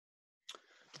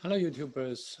Hello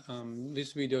YouTubers,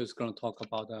 this video is going to talk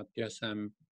about the PSM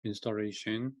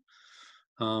installation.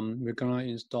 We're going to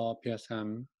install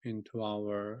PSM into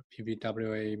our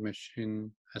PVWA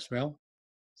machine as well.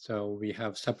 So we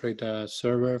have separated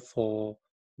server for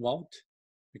Vault.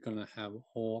 We're going to have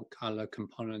all color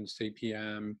components,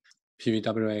 CPM,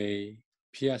 PVWA,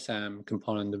 PSM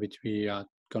component, which we are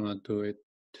going to do it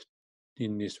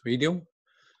in this video.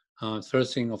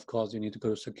 First thing, of course, you need to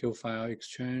go to Secure File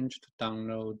Exchange to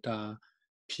download the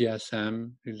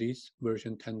PSM release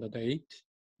version 10.8.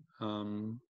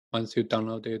 Once you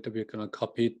download it, we're going to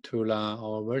copy it to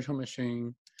our virtual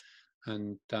machine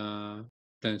and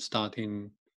then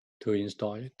starting to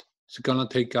install it. It's going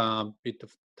to take a bit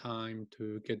of time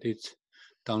to get it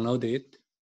downloaded.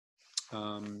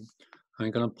 I'm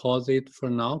going to pause it for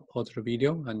now, pause the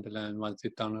video, and then once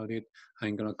it's downloaded,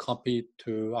 I'm going to copy it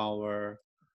to our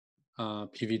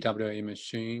PVWA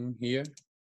machine here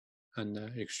and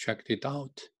extract it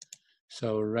out.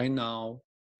 So right now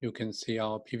you can see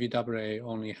our PVWA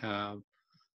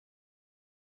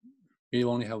we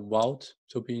only have Vault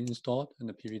to be installed and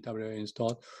the PVWA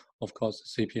installed. Of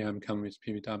course, CPM comes with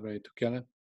PVWA together,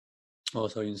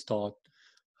 also installed.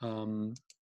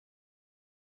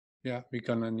 Yeah, we're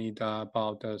gonna need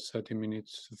about 30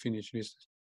 minutes to finish this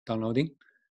downloading.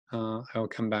 I'll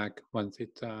come back once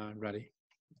it's ready.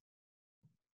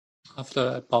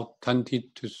 After about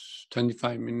 20 to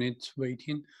 25 minutes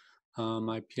waiting,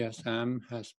 my PSM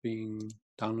has been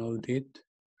downloaded.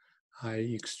 I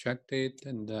extract it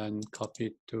and then copy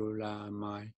it to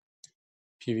my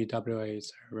PVWA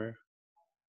server.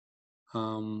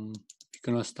 We're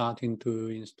gonna start to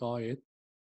install it.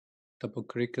 Double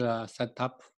click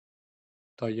setup.exe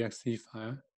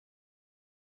file.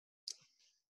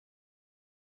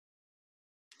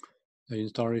 The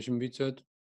installation wizard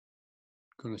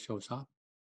gonna shows up.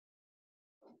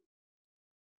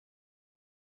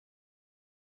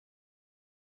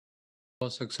 For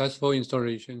successful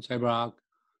installation, CyberArk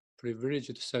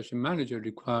Privileged Session Manager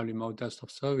requires remote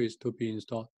desktop service to be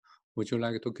installed. Would you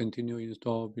like to continue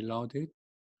install without it?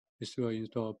 This will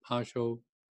install a partial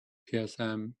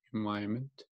PSM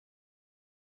environment.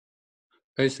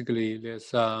 Basically,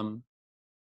 there's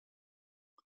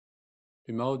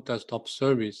remote desktop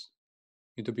service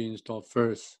need to be installed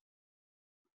first.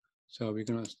 So we're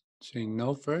gonna say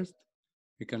no first.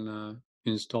 We're gonna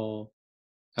install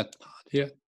that part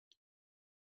here.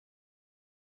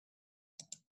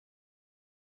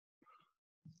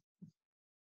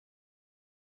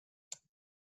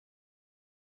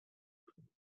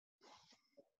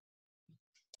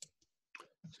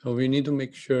 So we need to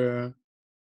make sure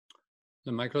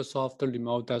the Microsoft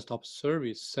Remote Desktop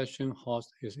Service session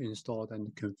host is installed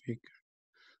and configured.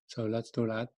 So let's do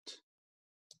that.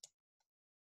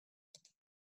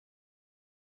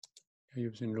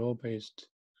 Using role-based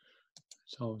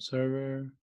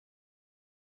server,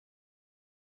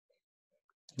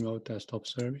 remote desktop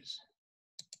service.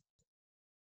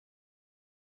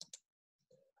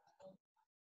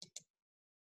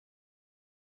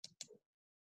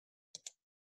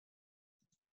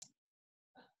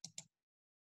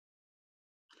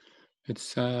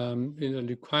 It's the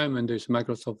requirement is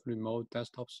Microsoft Remote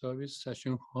Desktop Service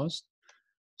session host.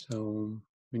 So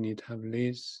we need to have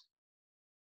this.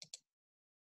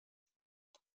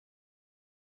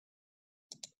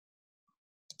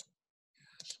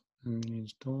 Yes, and we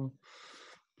install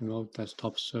Remote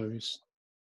Desktop Service.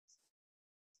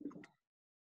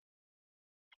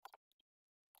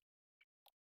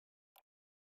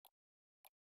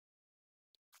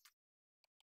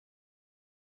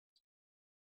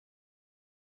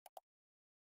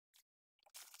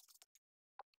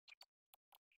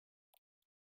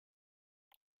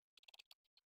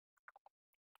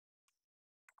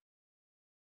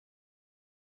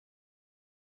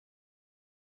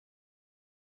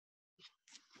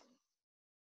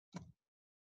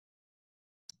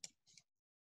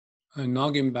 I'm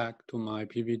logging back to my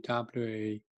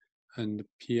PVWA and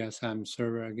PSM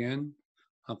server again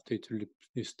after it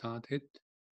restarted.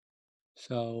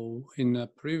 So in the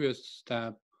previous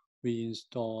step, we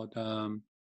installed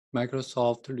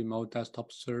Microsoft Remote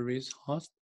Desktop Service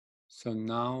host. So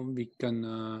now we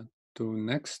can do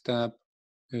next step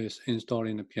is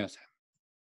installing the PSM.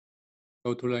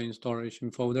 Go to the installation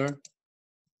folder,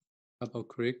 double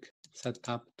click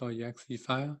setup.exe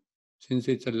file. Since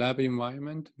it's a lab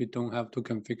environment, we don't have to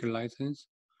configure license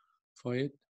for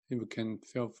it. You can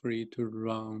feel free to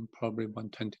run probably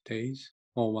 120 days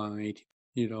or 180,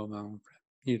 either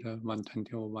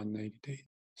 120 or 180 days.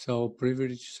 So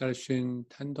privilege session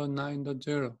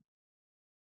 10.9.0.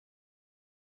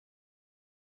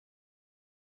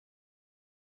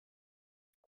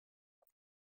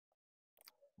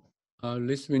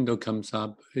 This window comes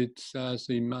up. It says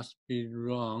it must be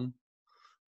wrong.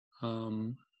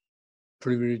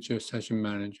 Privilege session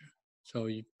manager. So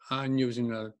if I'm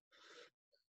using a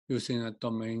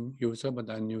domain user, but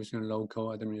I'm using a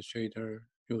local administrator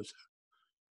user.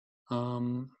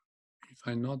 If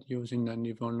I'm not using, then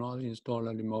if I'm not install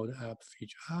a remote app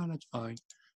feature, that's fine.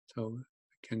 So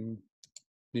I can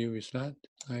deal with that.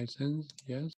 License,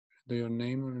 yes. Do your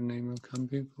name or the name of the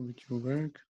company for which you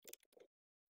work.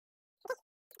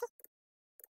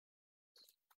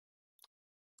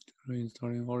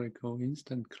 Reinstalling Oracle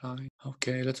Instant Client.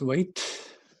 Okay, let's wait.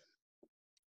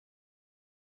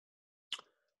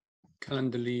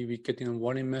 Currently, we're getting a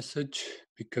warning message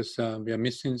because we are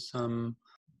missing some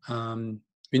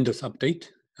Windows update,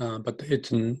 but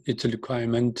it's a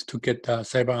requirement to get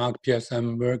CyberArk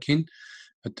PSM working.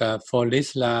 But for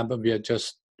this lab, we are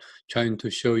just trying to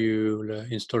show you the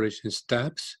installation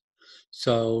steps.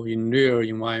 So in real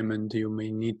environment, you may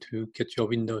need to get your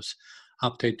Windows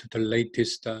update to the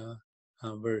latest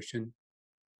version.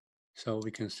 So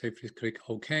we can safely click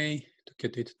OK to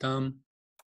get it done.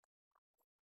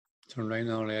 So right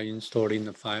now they are installing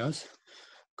the files,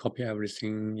 copy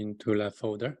everything into that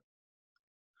folder.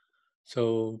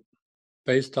 So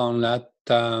based on that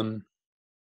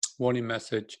warning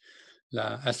message,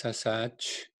 the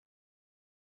SSH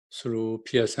through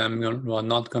PSM are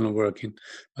not going to work,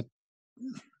 but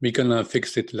we're going to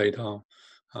fix it later on.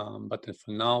 But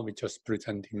for now, we're just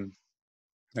presenting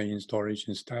the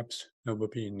installation steps. That will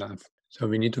be enough. So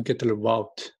we need to get the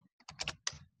route.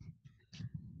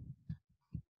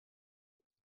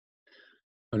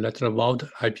 Let's route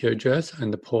IP address,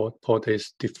 and the port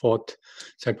is default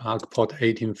CyberArk port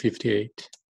 1858.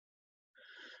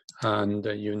 And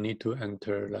you need to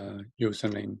enter the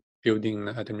username, building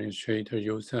administrator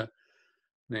user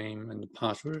name and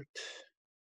password.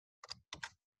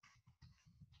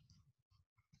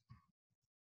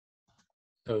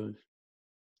 So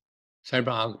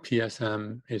CyberArk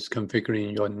PSM is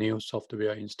configuring your new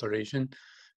software installation,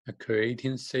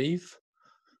 creating save,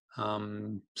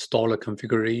 store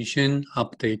configuration,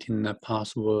 updating the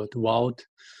password vault,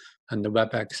 and the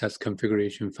web access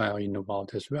configuration file in the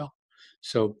vault as well.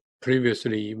 So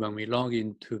previously, when we log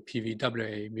into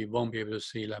PVWA, we won't be able to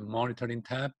see the monitoring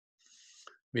tab,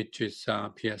 which is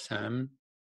PSM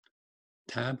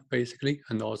tab basically,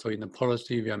 and also in the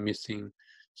policy, we are missing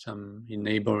some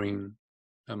enabling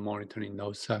monitoring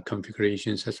those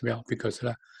configurations as well, because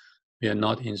we are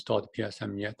not installed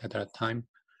PSM yet at that time.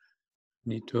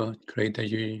 Need to create a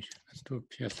let's do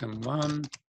PSM1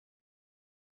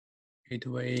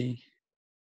 gateway.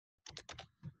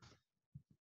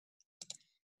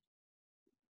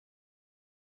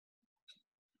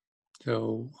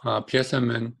 So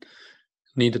PSM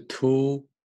need 2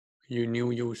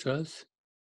 new users.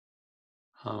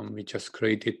 We just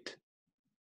created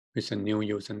with a new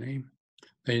username.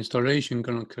 The installation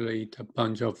gonna create a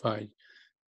bunch of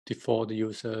default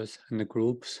users and the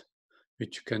groups,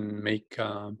 which can make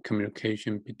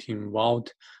communication between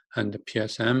Vault and the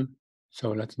PSM.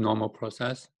 So that's normal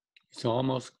process. It's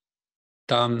almost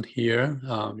done here.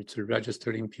 It's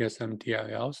registering PSM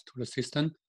DLLs to the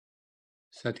system,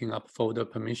 setting up folder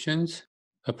permissions,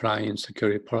 applying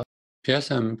security policy.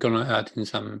 PSM gonna add in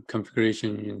some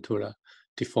configuration into the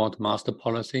default master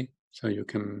policy, so you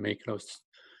can make those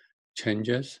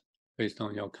changes based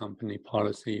on your company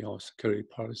policy or security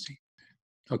policy.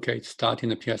 Okay, starting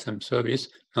the PSM service.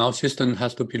 Now system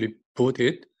has to be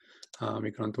rebooted.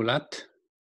 We're going to do that.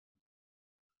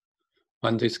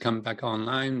 When this come back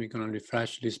online, we're going to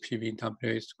refresh this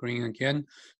PVWA screen again.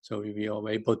 So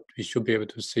we should be able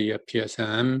to see a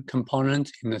PSM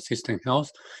component in the system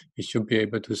health. We should be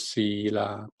able to see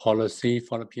the policy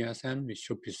for the PSM. We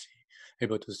should be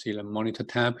able to see the monitor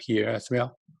tab here as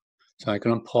well. So I'm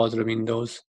going to pause the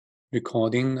Windows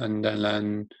recording and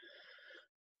then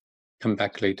come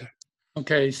back later.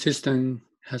 Okay, system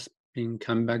has been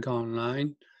come back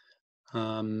online.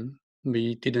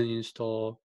 We didn't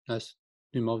install this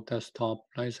remote desktop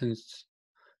license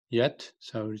yet,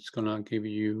 so it's gonna give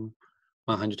you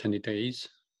 120 days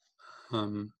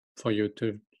for you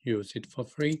to use it for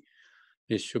free.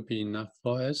 This should be enough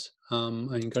for us.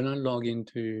 I'm gonna log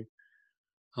into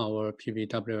our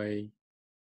PVWA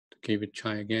to give it a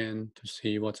try again to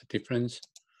see what's the difference.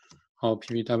 Our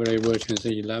PVWA version is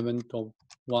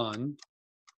 11.1.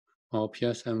 Our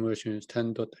PSM version is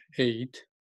 10.8,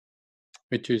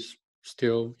 which is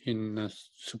still in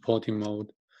supporting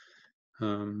mode.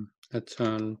 Let's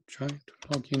try to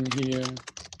log in here.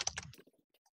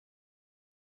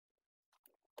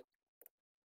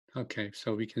 Okay,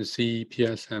 so we can see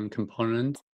PSM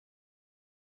component.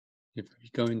 If we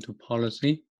go into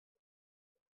policy,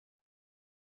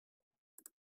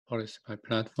 policy by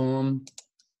platform,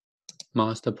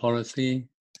 master policy.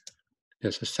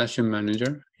 There's a session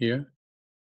manager here.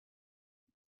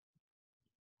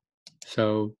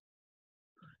 So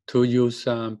to use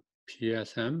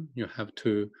PSM, you have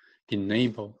to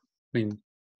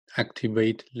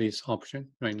activate this option.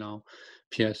 Right now,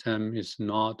 PSM is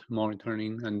not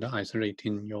monitoring and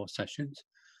isolating your sessions.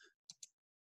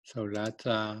 So that's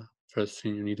first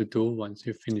thing you need to do once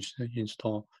you finish the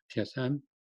install PSM.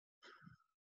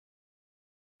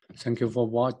 Thank you for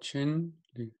watching.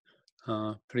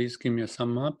 Please give me a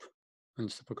thumb up and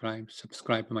subscribe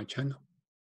to my channel.